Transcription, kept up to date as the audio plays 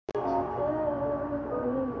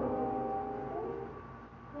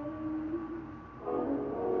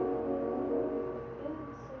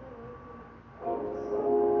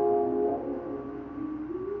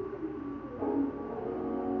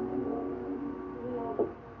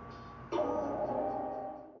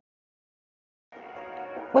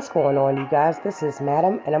What's going on, you guys? This is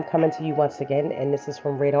Madam, and I'm coming to you once again, and this is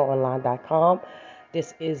from RadarOnline.com.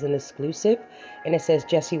 This is an exclusive, and it says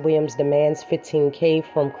Jesse Williams demands 15K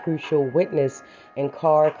from crucial witness in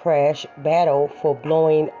car crash battle for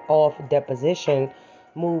blowing off deposition,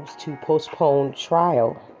 moves to postpone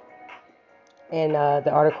trial. And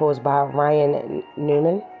the article is by Ryan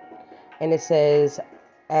Newman, and it says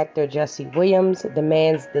actor Jesse Williams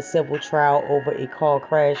demands the civil trial over a car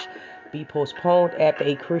crash be postponed after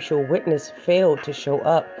a crucial witness failed to show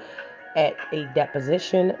up at a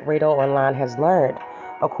deposition, Radar Online has learned.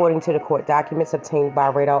 According to the court documents obtained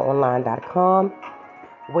by RadarOnline.com,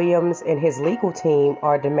 Williams and his legal team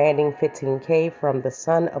are demanding 15K from the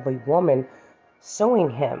son of a woman suing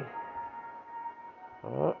him.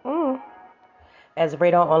 As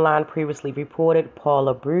Radar Online previously reported,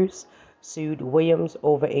 Paula Bruce sued Williams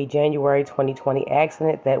over a January 2020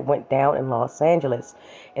 accident that went down in Los Angeles.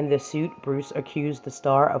 In the suit, Bruce accused the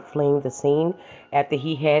star of fleeing the scene after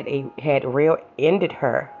he had rear-ended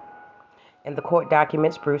her. In the court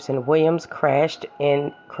documents, Bruce and Williams crashed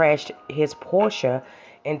his Porsche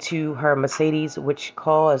into her Mercedes, which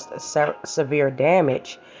caused severe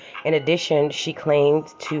damage. In addition, she claimed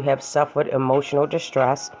to have suffered emotional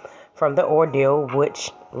distress from the ordeal,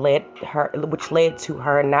 which led to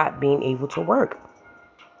her not being able to work.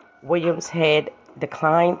 Williams had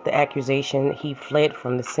declined the accusation. He fled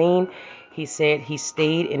from the scene. He said he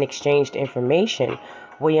stayed and exchanged information.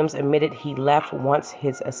 Williams admitted he left once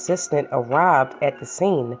his assistant arrived at the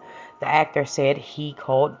scene. The actor said he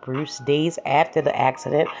called Bruce days after the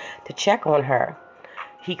accident to check on her.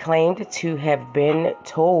 He claimed to have been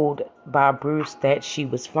told by Bruce that she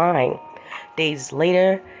was fine. Days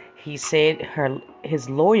later, he said his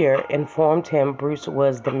lawyer informed him Bruce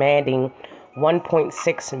was demanding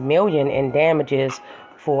 $1.6 million in damages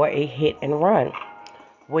for a hit and run.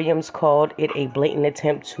 Williams called it a blatant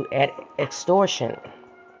attempt to extortion.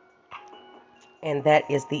 And that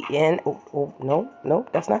is the end. No,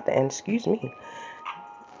 that's not the end. Excuse me.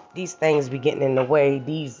 These things be getting in the way.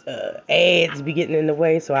 These ads be getting in the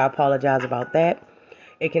way, so I apologize about that.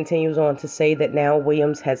 It continues on to say that now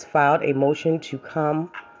Williams has filed a motion to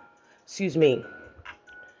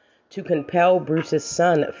compel Bruce's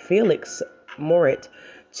son, Felix Morit,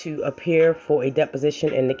 to appear for a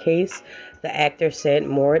deposition in the case. The actor said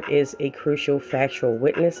Morit is a crucial factual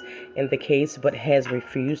witness in the case but has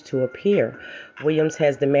refused to appear. Williams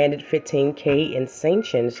has demanded 15K in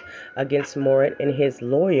sanctions against Morit and his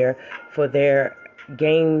lawyer for their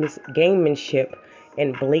gamemanship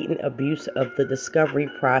and blatant abuse of the discovery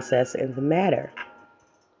process in the matter.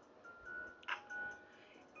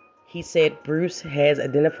 He said Bruce has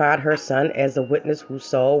identified her son as a witness who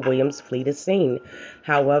saw Williams flee the scene.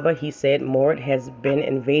 However, he said Morit has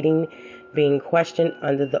been being questioned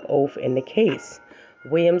under the oath in the case.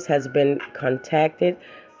 Williams has been contacting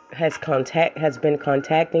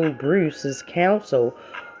Bruce's counsel,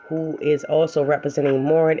 who is also representing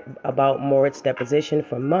Morit, about Morit's deposition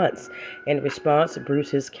for months. In response,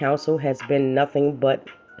 Bruce's counsel has been nothing but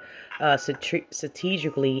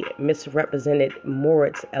strategically misrepresented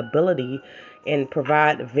Morit's ability and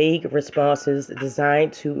provide vague responses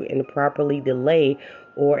designed to improperly delay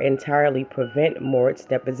or entirely prevent Morit's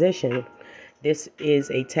deposition. This is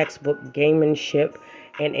a textbook gamemanship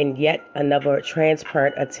and yet another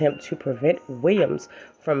transparent attempt to prevent Williams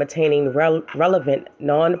from attaining relevant,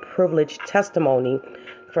 non-privileged testimony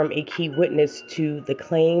from a key witness to the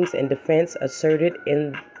claims and defense asserted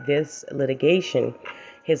in this litigation.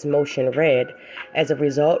 His motion read. As a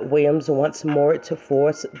result, Williams wants Morit to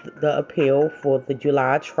force the appeal for the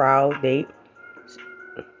July trial date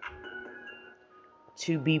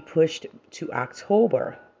to be pushed to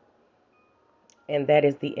October. And that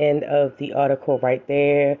is the end of the article right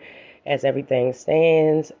there, as everything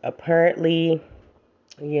stands. Apparently,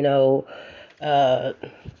 the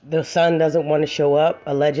son doesn't want to show up,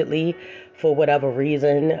 allegedly, for whatever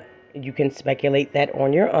reason. You can speculate that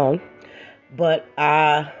on your own. But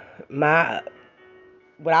what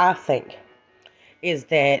I think is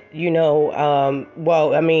that,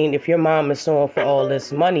 if your mom is suing for all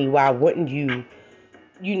this money, why wouldn't you,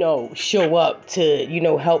 show up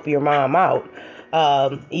to, help your mom out?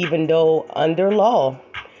 Even though under law,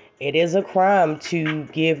 it is a crime to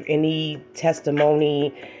give any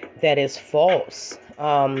testimony that is false,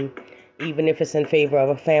 even if it's in favor of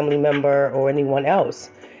a family member or anyone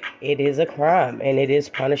else. It is a crime, and it is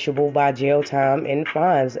punishable by jail time and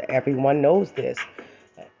fines. Everyone knows this.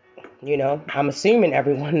 I'm assuming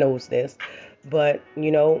everyone knows this. But,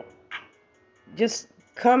 just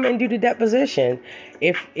come and do the deposition.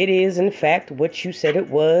 If it is, in fact, what you said it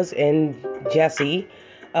was, and Jesse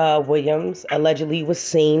Williams allegedly was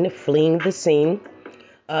seen fleeing the scene,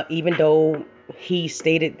 even though he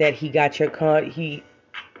stated that he got your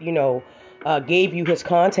you know, gave you his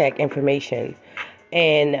contact information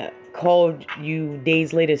and called you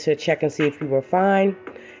days later to check and see if you were fine.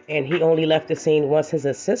 And he only left the scene once his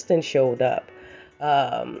assistant showed up.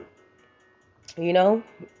 Um, you know,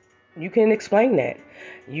 you can explain that.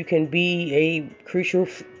 You can be a crucial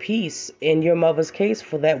piece in your mother's case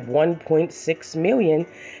for that 1.6 million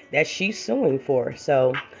that she's suing for.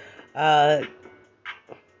 So, uh,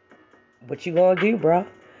 what you gonna do, bro?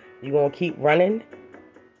 You gonna keep running?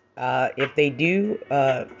 If they do,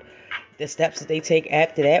 the steps that they take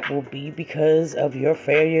after that will be because of your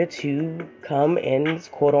failure to come and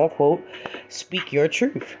quote unquote speak your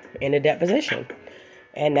truth in a deposition.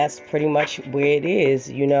 And that's pretty much where it is,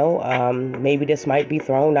 maybe this might be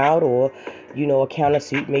thrown out, or, a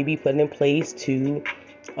countersuit may be put in place to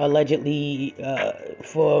allegedly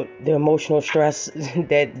for the emotional stress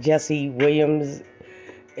that Jesse Williams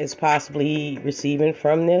is possibly receiving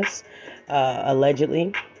from this,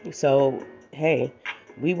 allegedly. So, hey,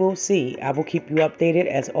 we will see. I will keep you updated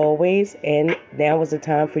as always. And now is the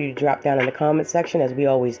time for you to drop down in the comment section as we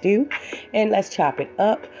always do. And let's chop it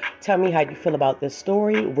up. Tell me how you feel about this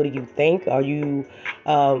story. What do you think? Are you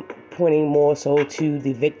pointing more so to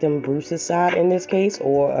the victim Bruce's side in this case?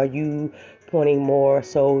 Or are you pointing more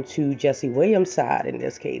so to Jesse Williams' side in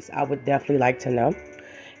this case? I would definitely like to know.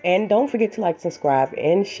 And don't forget to like, subscribe,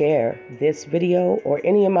 and share this video or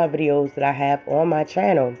any of my videos that I have on my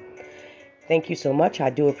channel. Thank you so much. I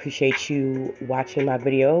do appreciate you watching my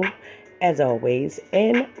video as always.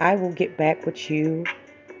 And I will get back with you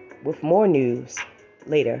with more news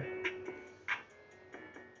later.